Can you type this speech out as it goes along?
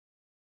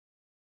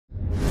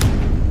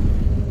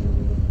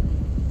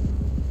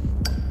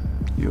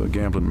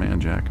gambling man,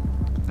 Jack?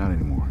 Not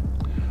anymore.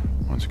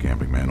 Once a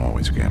gambling man,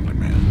 always a gambling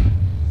man.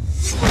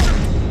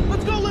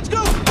 Let's go, let's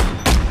go!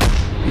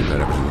 You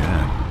bet everything you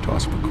had.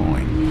 Toss up a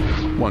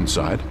coin. One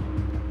side,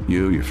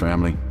 you, your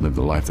family, live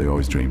the life they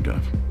always dreamed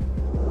of.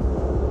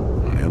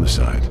 On the other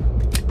side,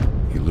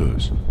 you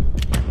lose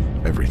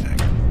everything.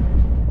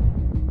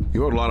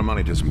 You owed a lot of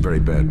money to some very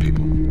bad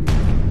people.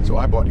 So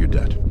I bought your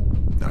debt.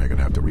 Now you're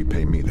gonna have to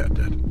repay me that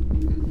debt.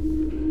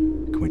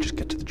 Can we just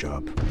get to the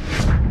job?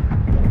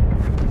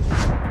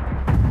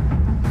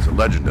 There's a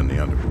legend in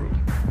the underworld.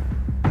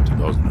 To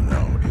those in the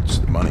know, it's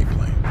the money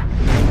plane.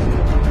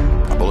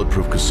 A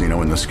bulletproof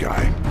casino in the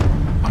sky,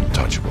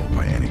 untouchable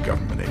by any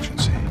government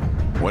agency.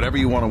 Whatever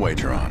you want to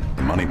wager on,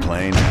 the money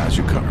plane has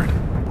you covered.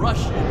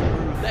 Russian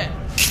roulette.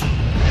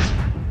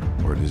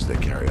 Word is they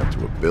carry up to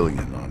 $1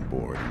 billion on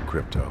board in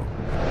crypto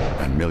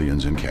and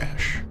millions in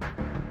cash.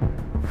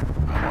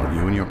 I want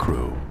you and your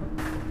crew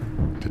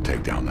to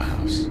take down the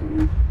house.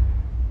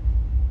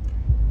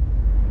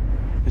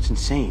 It's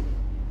insane.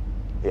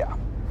 Yeah.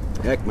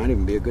 Heck, might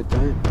even be a good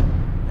time.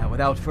 Now,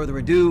 without further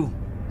ado,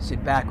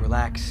 sit back,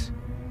 relax,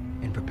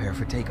 and prepare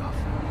for takeoff.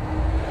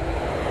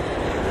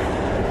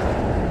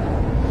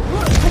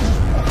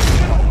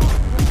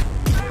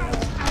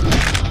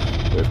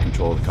 We have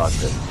control of the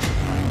cockpit.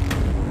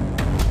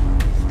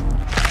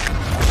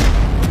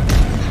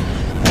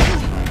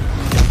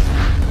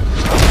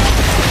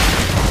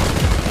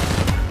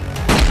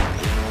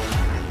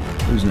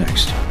 Who's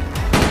next?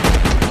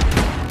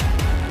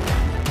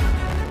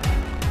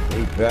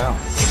 Hey, pal.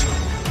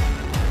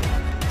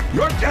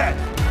 You're dead!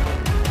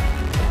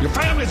 Your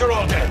families are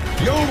all dead!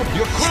 You,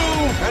 your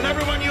crew, and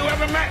everyone you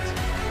ever met!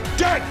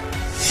 Dead!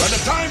 By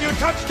the time you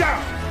touch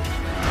down!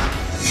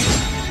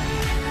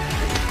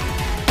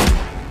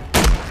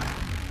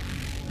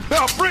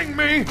 Now bring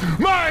me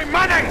my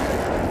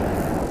money!